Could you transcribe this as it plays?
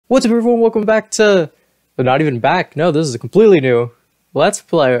What's up, everyone? Welcome back to... But not even back. No, this is a completely new Let's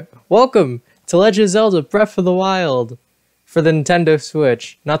Play. Welcome to Legend of Zelda Breath of the Wild for the Nintendo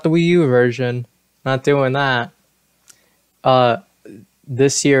Switch. Not the Wii U version. Not doing that.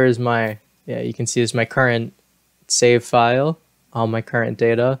 This here is my... Yeah, you can see this is my current save file. All my current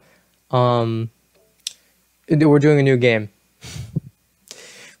data. We're doing a new game.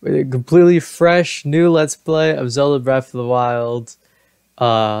 A completely fresh, new Let's Play of Zelda Breath of the Wild.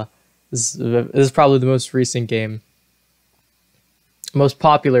 This is probably the most recent game. Most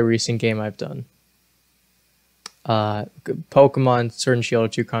popular recent game I've done. Pokemon Sword and Shield are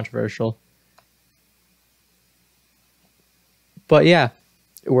too controversial. But yeah,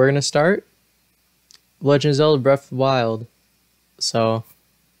 we're gonna start Legend of Zelda Breath of the Wild. So,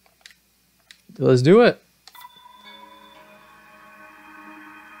 let's do it.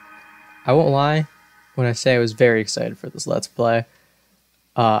 I won't lie when I say I was very excited for this Let's Play.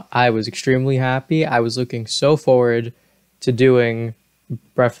 I was extremely happy. I was looking so forward to doing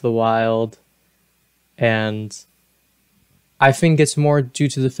Breath of the Wild. And I think it's more due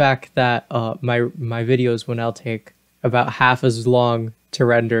to the fact that my videos will now take about half as long to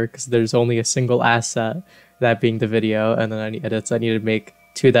render because there's only a single asset, that being the video, and then any edits I need to make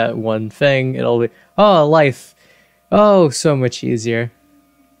to that one thing. It'll be, oh, life. Oh, so much easier.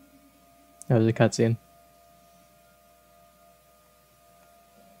 That was a cutscene.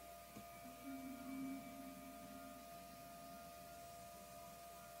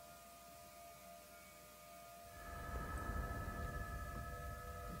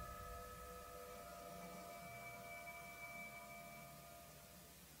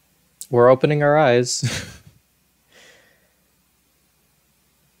 We're opening our eyes.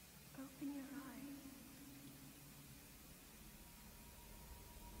 Open your eyes.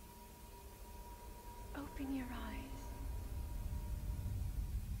 Open your eyes.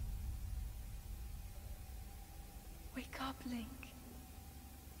 Wake up, Link.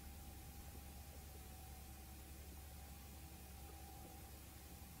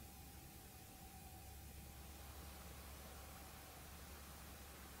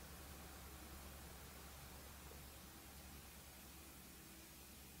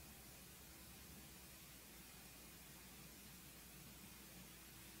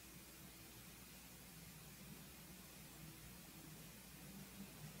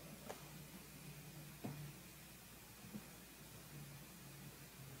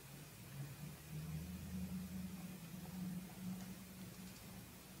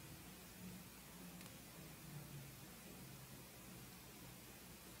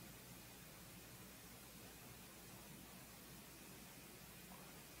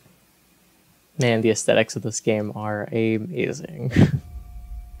 Man, the aesthetics of this game are amazing.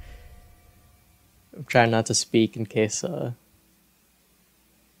 I'm trying not to speak in case,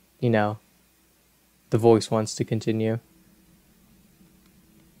 you know, the voice wants to continue.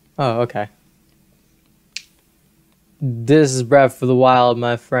 Oh, okay. This is Breath of the Wild,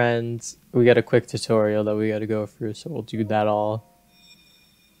 my friends. We got a quick tutorial that we gotta go through, so we'll do that all.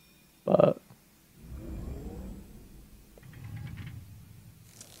 But...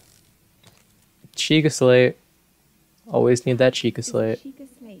 Chica Slate. Always need that Chica Slate.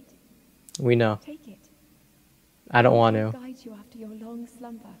 We know. Take it. I don't want to. Guide you after your long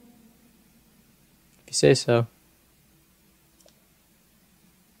slumber. If you say so.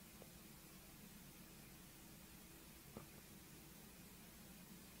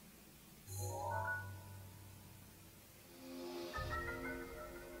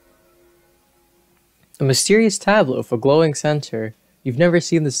 A mysterious tablet with a glowing center. You've never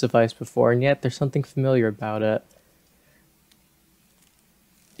seen this device before, and yet there's something familiar about it.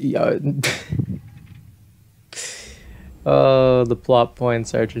 Yeah. Oh, the plot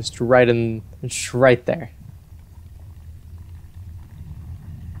points are just right there.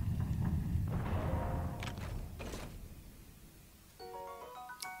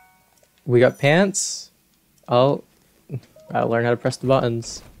 We got pants. Oh, gotta learn how to press the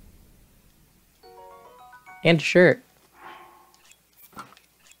buttons. And a shirt.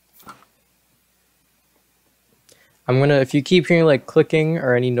 If you keep hearing like clicking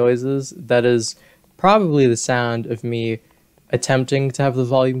or any noises, that is probably the sound of me attempting to have the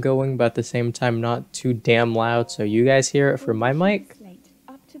volume going, but at the same time not too damn loud so you guys hear it from my mic.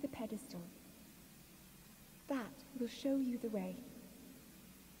 Up to the pedestal. That will show you the way.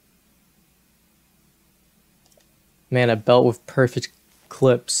 Man, a belt with perfect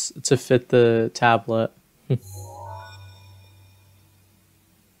clips to fit the tablet.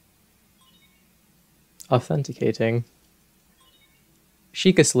 Authenticating.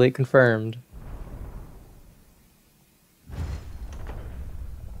 Chica Slate confirmed.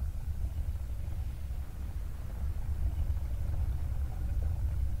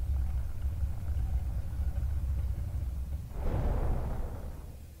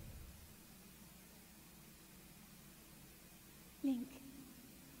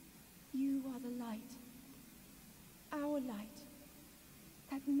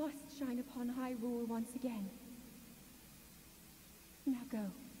 must shine upon Hyrule once again. Now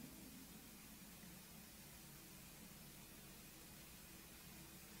go.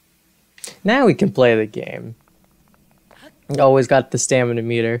 Now we can play the game. Always got the stamina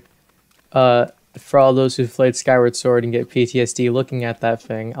meter. For all those who've played Skyward Sword and get PTSD looking at that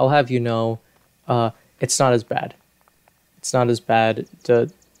thing, I'll have you know, it's not as bad. It's not as bad.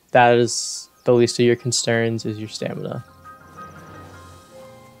 That is the least of your concerns is your stamina.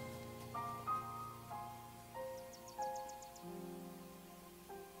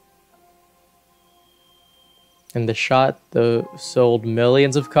 And the shot that sold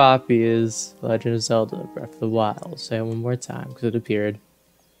millions of copies, Legend of Zelda, Breath of the Wild. I'll say it one more time because it appeared.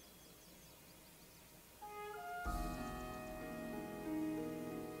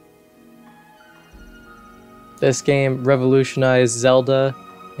 This game revolutionized Zelda,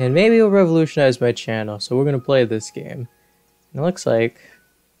 and maybe it'll revolutionize my channel, so we're going to play this game. And it looks like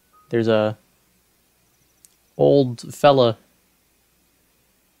there's a old fella.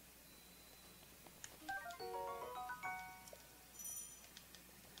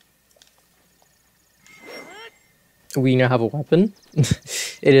 We now have a weapon.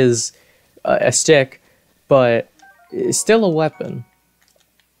 It is a stick, but it's still a weapon.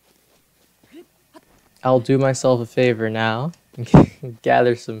 I'll do myself a favor now and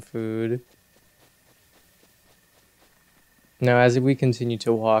gather some food. Now, as we continue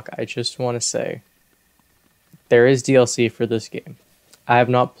to walk, I just want to say there is DLC for this game. I have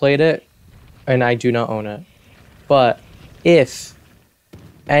not played it, and I do not own it. But if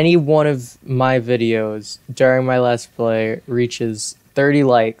any one of my videos during my Let's Play reaches 30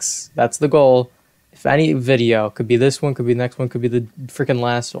 likes, that's the goal. If any video, could be this one, could be the next one, could be the freaking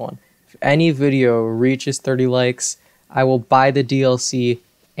last one. If any video reaches 30 likes, I will buy the DLC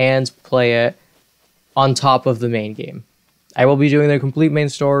and play it on top of the main game. I will be doing the complete main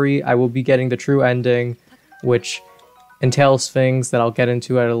story. I will be getting the true ending, which entails things that I'll get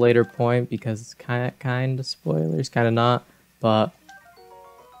into at a later point because it's kind of spoilers, kind of not, but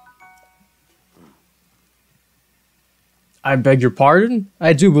I beg your pardon?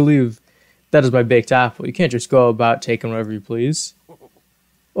 I do believe that is my baked apple. You can't just go about taking whatever you please.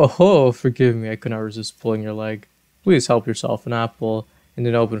 Oh, forgive me, I could not resist pulling your leg. Please help yourself an apple and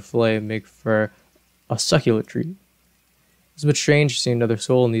an open fillet and make for a succulent treat. It's a bit strange seeing another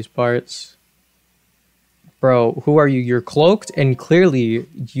soul in these parts. Bro, who are you? You're cloaked and clearly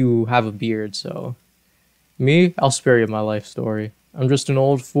you have a beard, so... Me? I'll spare you my life story. I'm just an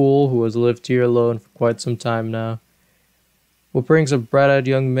old fool who has lived here alone for quite some time now. What brings a bright-eyed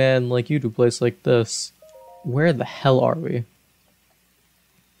young man like you to a place like this? Where the hell are we?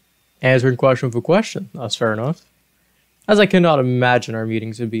 Answering question with a question. That's fair enough. As I cannot imagine our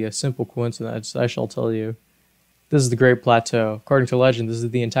meetings to be a simple coincidence, I shall tell you. This is the Great Plateau. According to legend, this is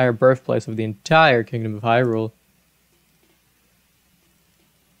the entire birthplace of the entire Kingdom of Hyrule.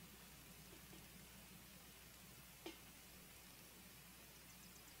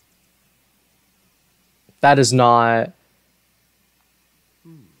 That is not...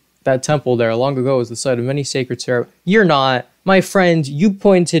 That temple there long ago was the site of many sacred ceremonies. You're not. My friend, you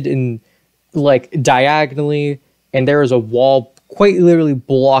pointed in, like, diagonally, and there is a wall quite literally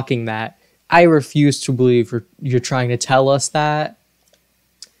blocking that. I refuse to believe you're trying to tell us that.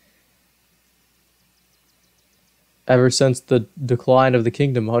 Ever since the decline of the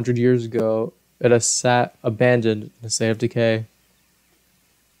kingdom 100 years ago, it has sat abandoned in a state of decay.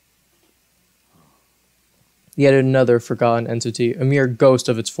 Yet another forgotten entity, a mere ghost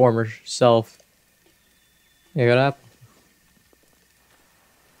of its former self. You got apple?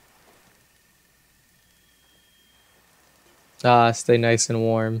 Ah, stay nice and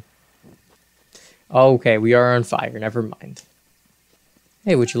warm. Okay, we are on fire, never mind.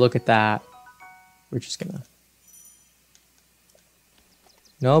 Hey, would you look at that? We're just gonna...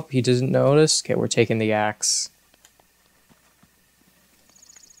 Nope, he doesn't notice. Okay, we're taking the axe.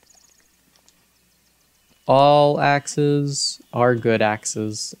 All axes are good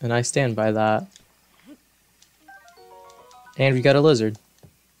axes, and I stand by that. And we got a lizard.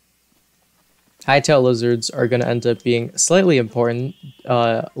 Hightail lizards are going to end up being slightly important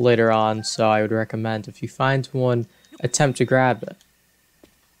later on, so I would recommend if you find one, attempt to grab it.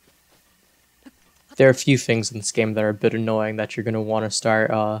 There are a few things in this game that are a bit annoying that you're going to want to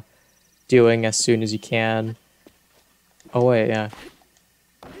start doing as soon as you can. Oh wait, yeah.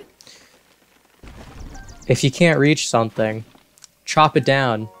 If you can't reach something, chop it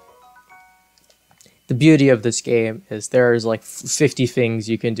down. The beauty of this game is there's like 50 things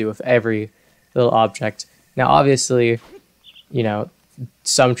you can do with every little object. Now, obviously, you know,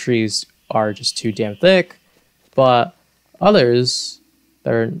 some trees are just too damn thick, but others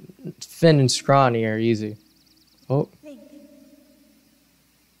They're thin and scrawny are easy. Oh, Link.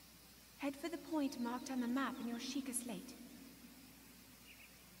 Head for the point marked on the map in your Sheikah slate.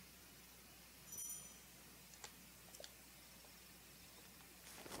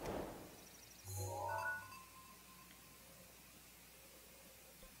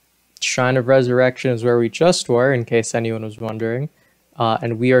 Shrine of Resurrection is where we just were, in case anyone was wondering.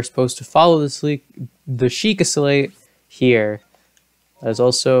 And we are supposed to follow the Sheikah slate here. That is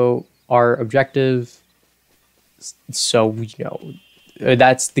also our objective. So, you know,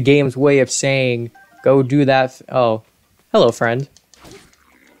 that's the game's way of saying, go do that. Oh, hello, friend.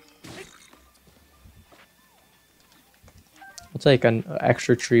 I'll take an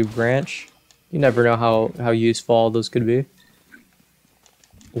extra tree branch. You never know how useful all those could be.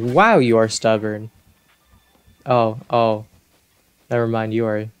 Wow, you are stubborn. Oh. Never mind, you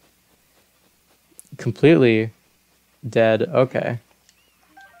are completely dead. Okay.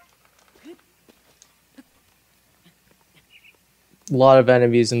 A lot of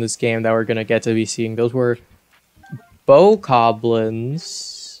enemies in this game that we're gonna get to be seeing. Those were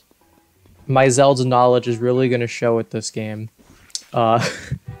bokoblins. My Zelda knowledge is really gonna show with this game. I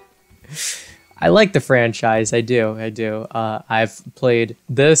like the franchise. I do. I've played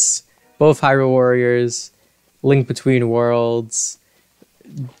this, both Hyrule Warriors, Link Between Worlds.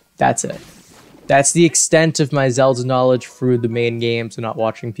 That's it. That's the extent of my Zelda knowledge through the main games and not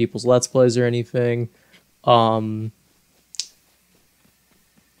watching people's Let's Plays or anything. Yeah,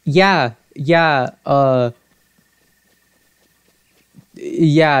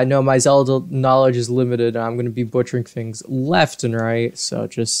 no, my Zelda knowledge is limited. I'm gonna be butchering things left and right, so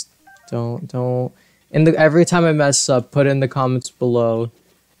just don't. And every time I mess up, put in the comments below.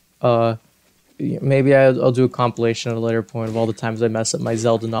 Maybe I'll do a compilation at a later point of all the times I mess up my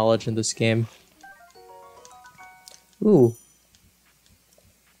Zelda knowledge in this game. Ooh.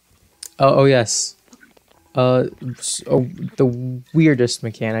 Oh yes. So the weirdest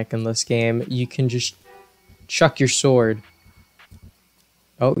mechanic in this game, you can just chuck your sword.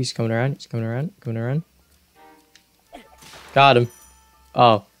 Oh, he's coming around. Got him.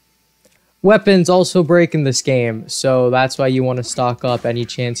 Oh. Weapons also break in this game, so that's why you want to stock up any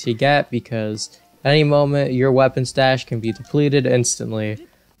chance you get, because at any moment your weapon stash can be depleted instantly.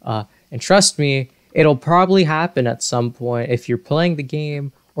 And trust me, it'll probably happen at some point if you're playing the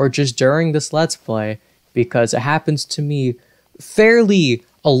game or just during this Let's Play, because it happens to me fairly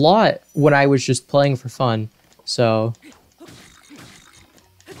a lot when I was just playing for fun. So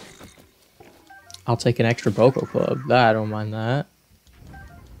I'll take an extra Boko Club. I don't mind that.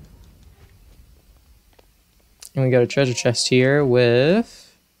 And we got a treasure chest here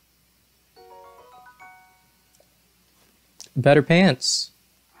with better pants.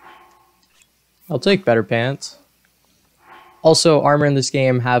 I'll take better pants. Also, armor in this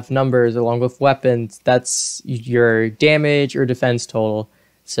game have numbers along with weapons. That's your damage or defense total.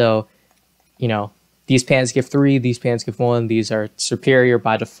 So, you know, these pants give 3, these pants give 1. These are superior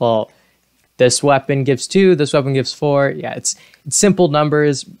by default. This weapon gives 2, this weapon gives 4. Yeah, it's simple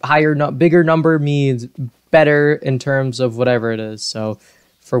numbers. Bigger number means better in terms of whatever it is. So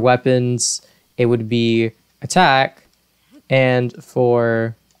for weapons, it would be attack, and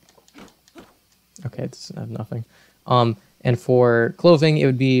for okay, this doesn't have nothing. And for clothing, it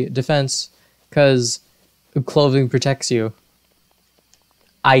would be defense, because clothing protects you.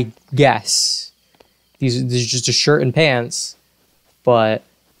 I guess these are just a shirt and pants, but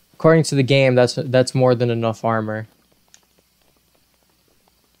according to the game, that's more than enough armor.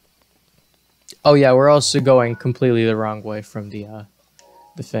 Oh yeah, we're also going completely the wrong way from the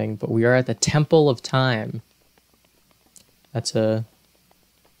thing, but we are at the Temple of Time. That's a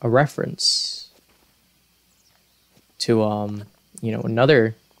reference to you know,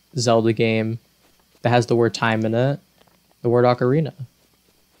 another Zelda game that has the word time in it, the word ocarina.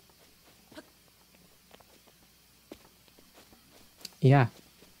 Yeah.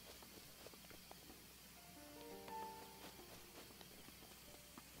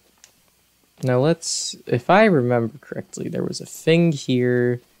 Now let's, if I remember correctly, there was a thing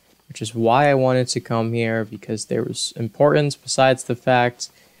here, which is why I wanted to come here, because there was importance besides the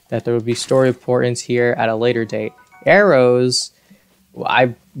fact that there would be story importance here at a later date. Arrows, well,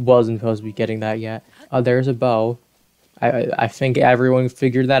 I wasn't supposed to be getting that yet. There's a bow. I think everyone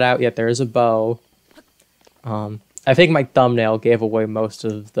figured that out, yet there is a bow. I think my thumbnail gave away most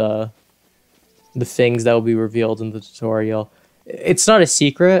of the things that will be revealed in the tutorial. It's not a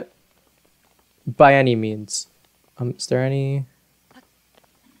secret by any means. Is there any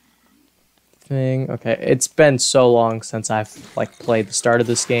thing? Okay, it's been so long since I've played the start of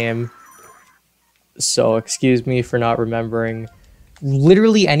this game, so excuse me for not remembering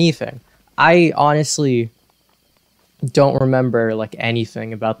literally anything. I honestly don't remember like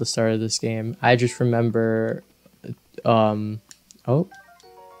anything about the start of this game. I just remember, oh,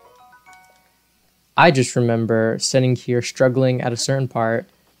 I just remember sitting here struggling at a certain part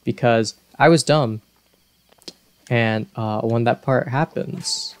because I was dumb. And when that part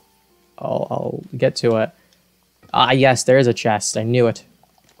happens, I'll get to it. Ah, yes, there is a chest. I knew it.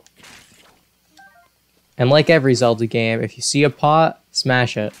 And like every Zelda game, if you see a pot,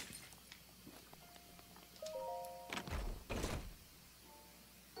 smash it.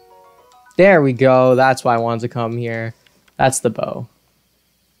 There we go. That's why I wanted to come here. That's the bow.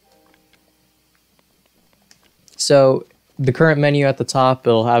 So the current menu at the top,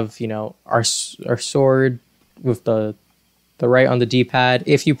 it'll have, you know, our sword with the right on the D-pad.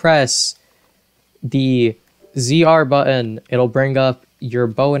 If you press the ZR button, it'll bring up your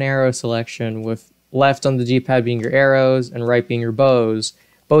bow and arrow selection, with left on the D-pad being your arrows and right being your bows.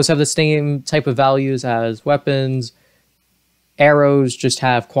 Bows have the same type of values as weapons. Arrows just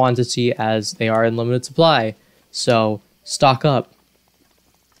have quantity as they are in limited supply. So stock up.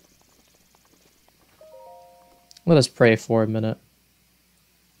 Let us pray for a minute.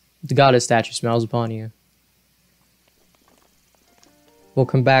 The goddess statue smiles upon you. We'll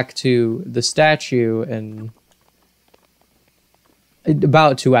come back to the statue in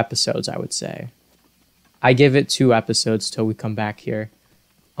about 2 episodes, I would say. I give it 2 episodes till we come back here.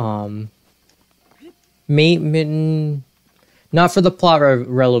 Not for the plot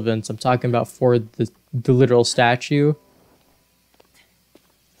relevance, I'm talking about for the literal statue.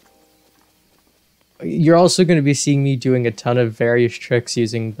 You're also going to be seeing me doing a ton of various tricks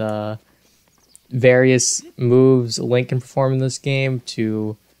using the various moves Link can perform in this game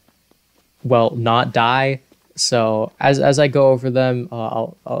to, well, not die. So as I go over them,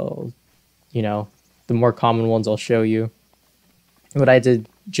 I'll you know, the more common ones I'll show you. What I did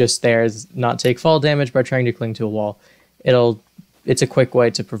just there is not take fall damage by trying to cling to a wall. It's a quick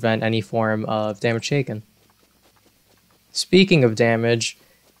way to prevent any form of damage taken. Speaking of damage,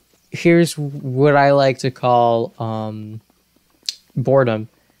 here's what I like to call boredom.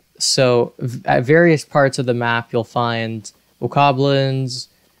 So at various parts of the map, you'll find bokoblins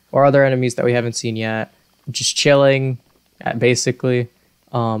or other enemies that we haven't seen yet, just chilling, basically.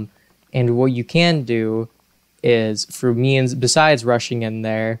 And what you can do is, for means besides rushing in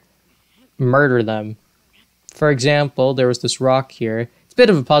there, murder them. For example, there was this rock here. It's a bit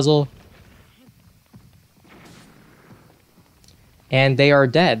of a puzzle. And they are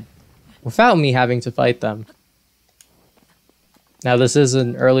dead without me having to fight them. Now, this is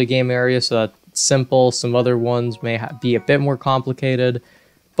an early game area, so that's simple. Some other ones may be a bit more complicated,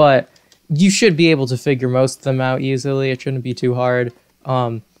 but you should be able to figure most of them out easily. It shouldn't be too hard.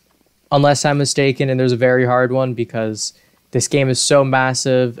 Unless I'm mistaken and there's a very hard one, because this game is so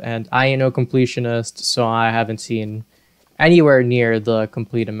massive and I ain't no completionist, so I haven't seen anywhere near the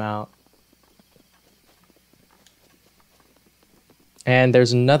complete amount. And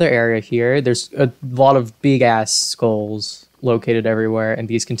there's another area here. There's a lot of big-ass skulls located everywhere, and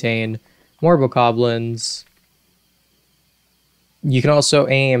these contain more bokoblins. You can also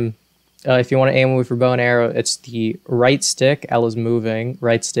aim. If you want to aim with your bow and arrow, it's the right stick. L is moving.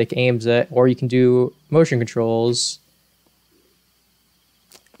 Right stick aims it. Or you can do motion controls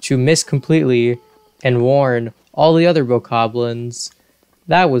to miss completely and warn all the other bokoblins.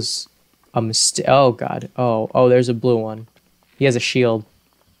 That was a mistake. Oh, God. Oh, there's a blue one. He has a shield.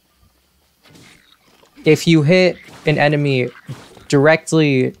 If you hit an enemy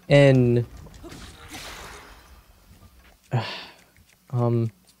directly in...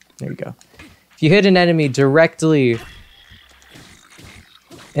 there you go. If you hit an enemy directly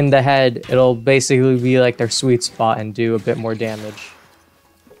in the head, it'll basically be like their sweet spot and do a bit more damage.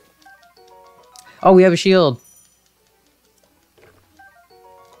 Oh, we have a shield.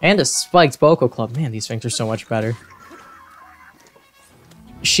 And a spiked Boko Club. Man, these things are so much better.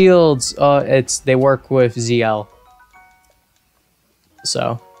 Shields, they work with ZL.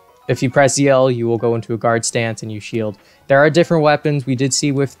 So, if you press ZL, you will go into a guard stance and you shield. There are different weapons. We did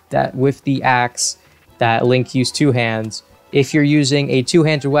see with the axe that Link used 2 hands. If you're using a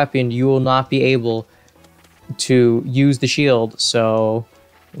 2-handed weapon, you will not be able to use the shield. So,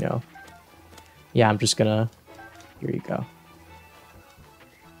 you know, yeah, I'm just gonna. Here you go.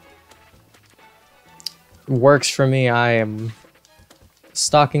 Works for me. I am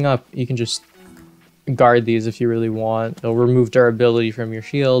stocking up. You can just guard these if you really want. It'll remove durability from your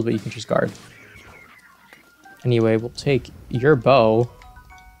shield, but you can just guard. Anyway, we'll take your bow.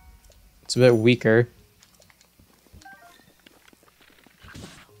 It's a bit weaker.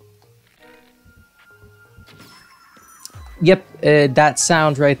 Yep, that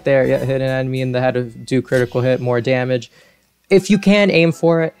sound right there. Yeah, hit an enemy in the head to do critical hit, more damage. If you can, aim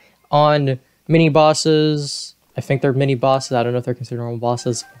for it on mini bosses. I think they're mini bosses. I don't know if they're considered normal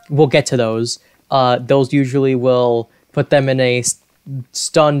bosses. We'll get to those. Those usually will put them in a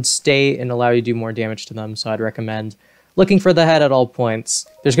stunned state and allow you to do more damage to them. So I'd recommend looking for the head at all points.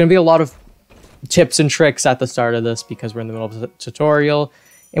 There's going to be a lot of tips and tricks at the start of this because we're in the middle of the tutorial.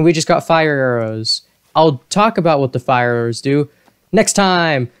 And we just got fire arrows. I'll talk about what the fire arrows do next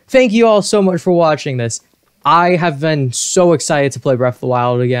time. Thank you all so much for watching this. I have been so excited to play Breath of the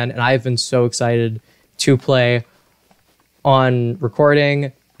Wild again, and I've been so excited to play on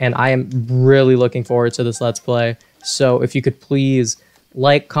recording, and I am really looking forward to this Let's Play. So if you could please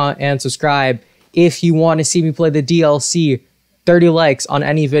like, comment, and subscribe. If you want to see me play the DLC, 30 likes on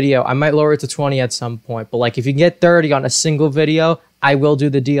any video. I might lower it to 20 at some point, but like if you get 30 on a single video, I will do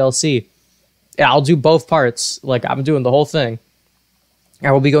the DLC. Yeah, I'll do both parts. Like, I'm doing the whole thing.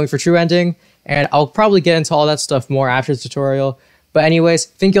 I will be going for true ending, and I'll probably get into all that stuff more after the tutorial. But anyways,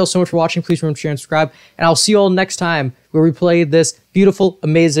 thank you all so much for watching. Please remember to share and subscribe, and I'll see you all next time where we play this beautiful,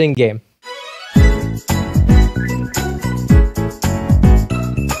 amazing game.